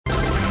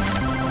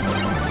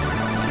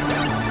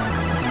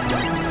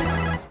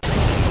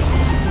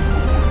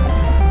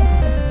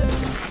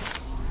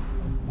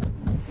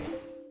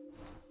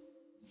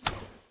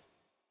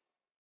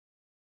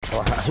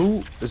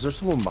Who is there?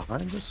 Someone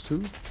behind us too?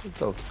 What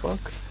the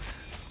fuck?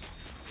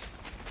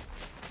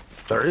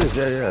 There is,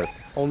 yeah.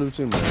 Whole new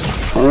team.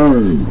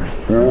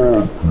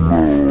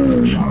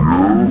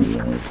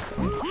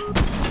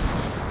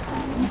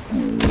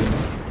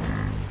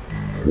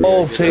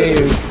 Whole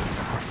team.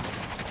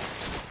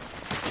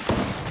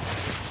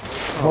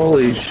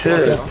 Holy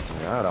shit.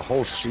 Yeah, I had a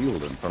whole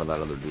shield in front of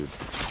that other dude.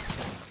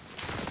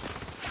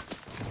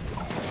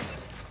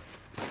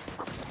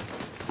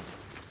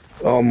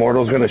 Oh,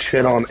 Mortal's gonna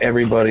shit on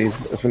everybody.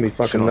 It's gonna be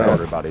fucking nuts.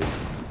 Everybody.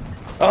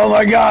 Oh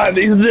my god,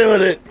 he's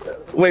doing it!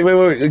 Wait,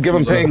 give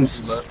him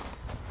pings.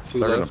 They're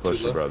gonna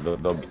push you, bro.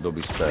 They'll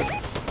be sped.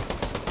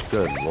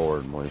 Good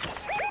lord, Mike.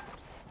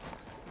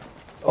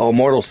 Oh,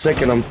 Mortal's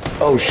sicking him.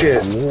 Oh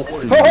shit.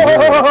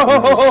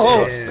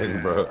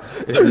 Disgusting, bro.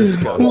 It's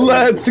disgusting.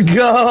 Let's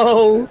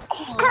go!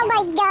 Oh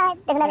my god!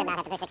 There's no not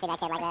have to 360 that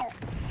kid like that.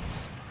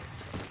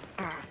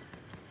 I'm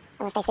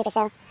gonna stay super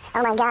still.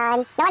 Oh my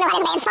god. No wonder why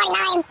this man's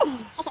 49!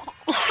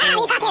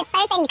 He's out here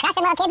thirsting,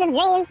 crushing little kids'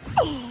 dreams.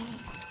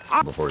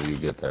 Before you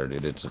get there,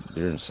 dude,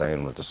 you're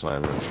insane with the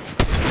sniper.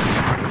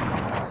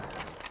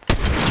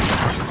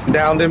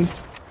 Downed him.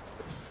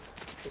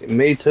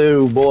 Me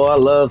too, boy. I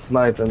love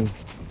sniping.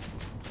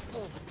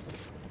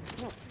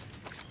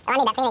 Oh, I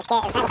need that Phoenix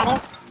kit. Is that what that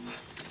is?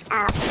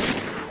 Oh.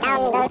 Down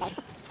goes.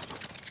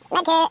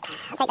 Med kit.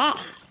 I'll take that.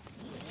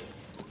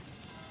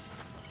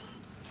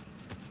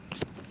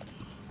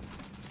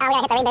 Oh, we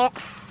gotta hit the reboot.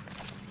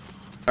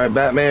 Alright,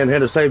 Batman, here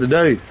to save the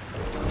day.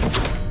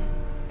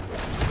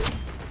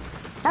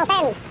 Full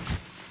send.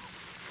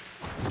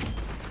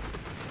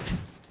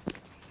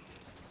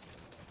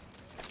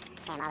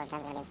 Damn, all those guns are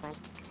gonna be in swarm.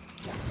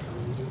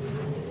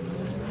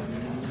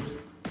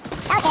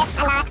 Oh shit,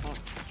 I'm not.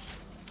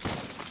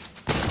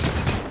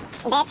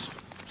 Bitch.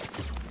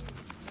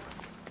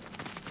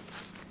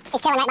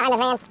 He's chilling right behind this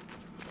van.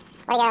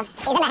 Where'd he go?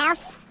 He's in the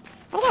house.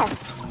 Where'd he go?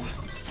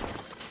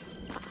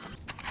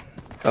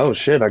 Oh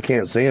shit, I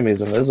can't see him.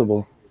 He's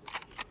invisible.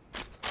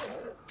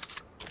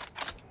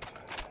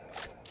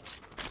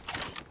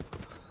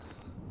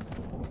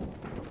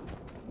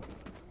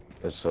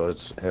 So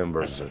it's him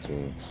versus a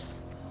team.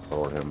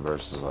 Or him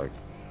versus, like...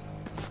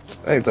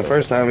 I think the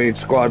first time he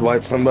squad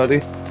wiped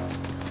somebody.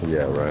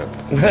 Yeah, right.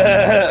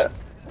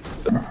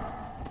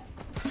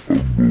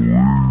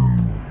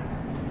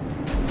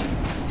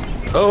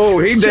 Oh,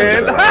 he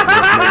did!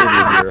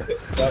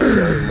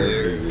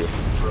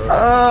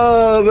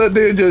 Oh, that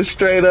dude just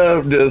straight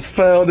up just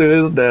fell to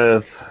his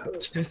death.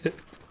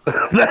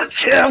 That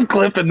shit, I'm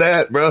clipping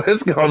that, bro.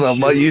 It's going on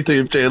my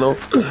YouTube channel.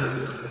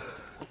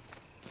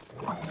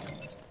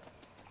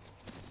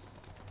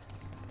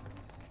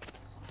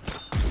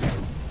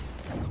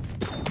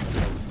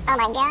 Oh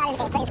my god,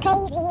 this gameplay is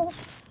crazy.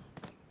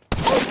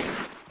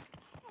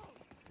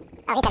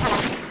 Oh, he said hold on.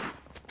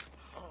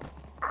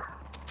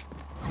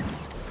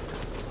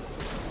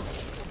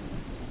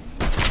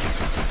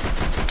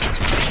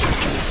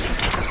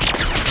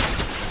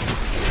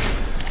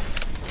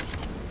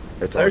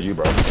 It's all you,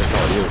 bro. It's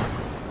all you.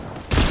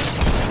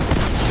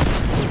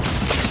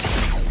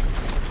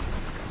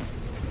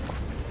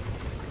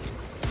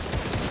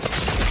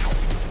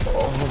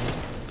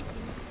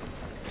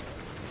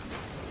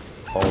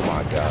 Oh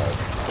my god.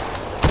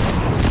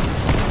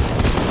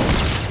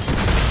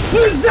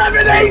 The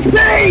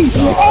 718!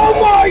 Oh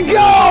my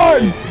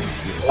god!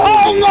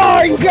 Oh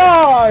my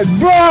god,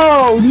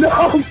 bro!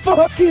 No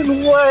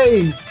fucking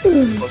way!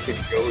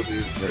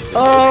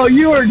 Oh,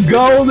 you are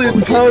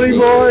golden, Tony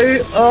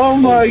boy! Oh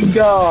my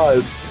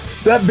god!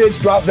 That bitch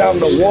dropped down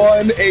to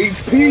 1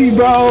 HP,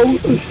 bro!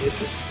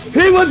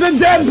 He was a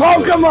dead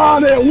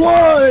Pokemon at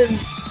 1!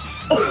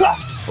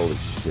 Holy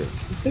shit.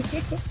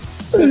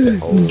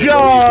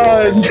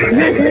 God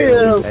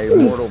damn! Hey,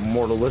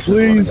 Mortalicious.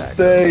 Please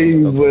stay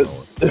with...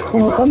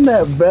 Run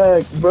that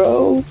back,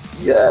 bro!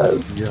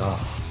 Yes! Yeah.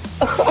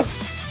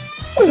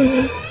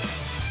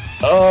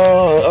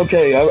 Oh,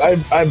 okay.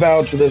 I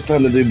vowed for this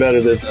time to do better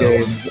this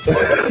game.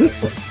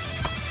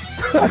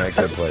 That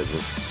good plays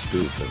was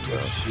stupid, bro.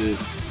 Shit.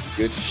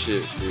 Good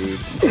shit, dude.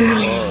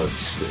 Oh,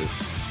 shit.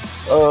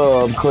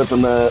 Oh, I'm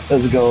clipping that.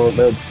 Let's go.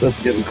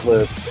 That's getting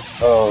clipped.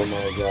 Oh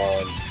my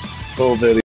god. Full video.